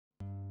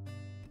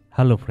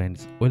Hello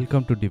friends,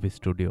 welcome to DV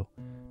Studio.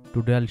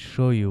 Today I'll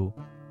show you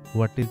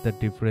what is the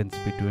difference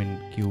between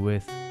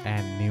Cubase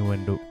and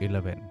Nuendo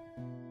 11.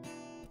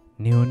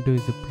 Nuendo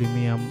is a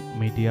premium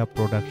media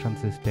production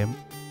system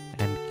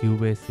and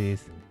Cubase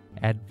is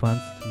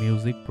advanced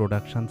music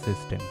production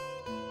system.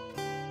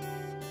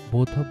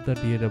 Both of the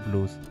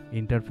DAW's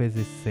interface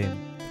is same.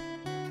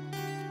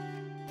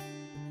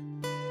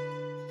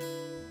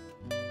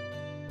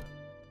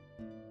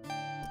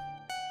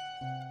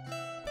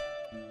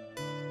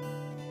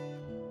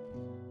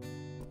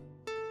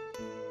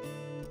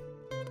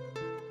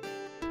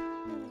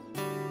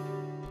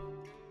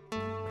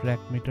 Track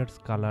meters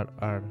color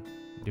are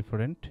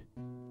different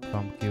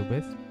from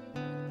Cubase.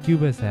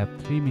 Cubase have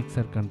 3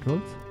 mixer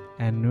controls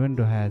and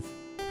Nuendo has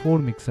 4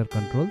 mixer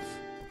controls.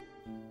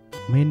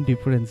 Main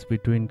difference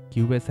between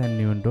Cubase and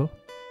Nuendo,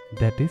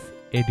 that is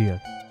ADR.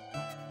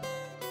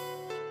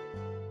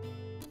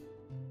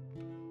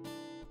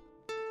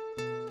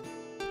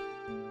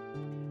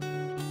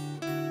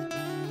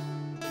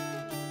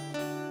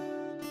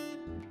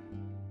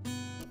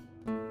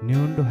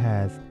 Nuendo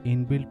has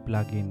inbuilt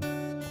plugin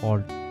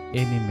called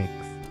AnyMix.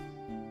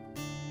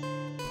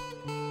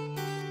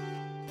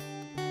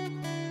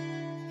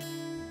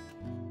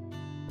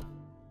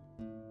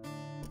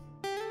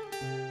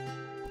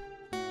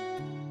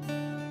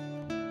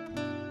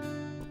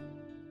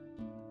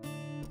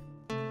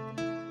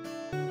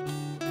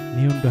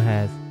 Nuendo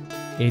has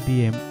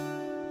ADM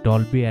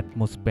Dolby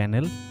Atmos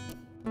panel,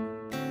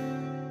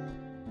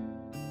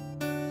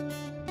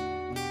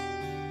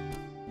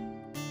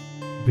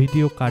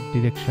 video card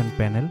direction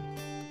panel,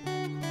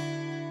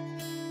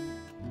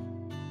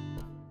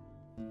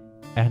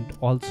 and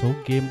also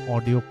game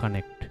audio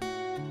connect.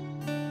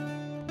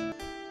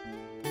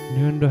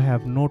 Nuendo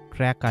have no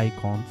track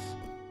icons.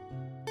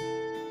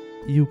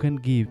 You can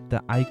give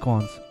the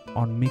icons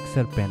on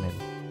mixer panel.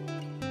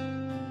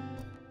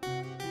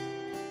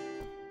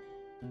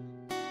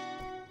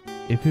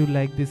 If you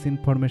like this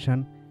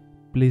information,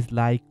 please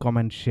like,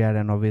 comment, share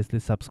and obviously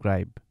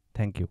subscribe.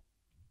 Thank you.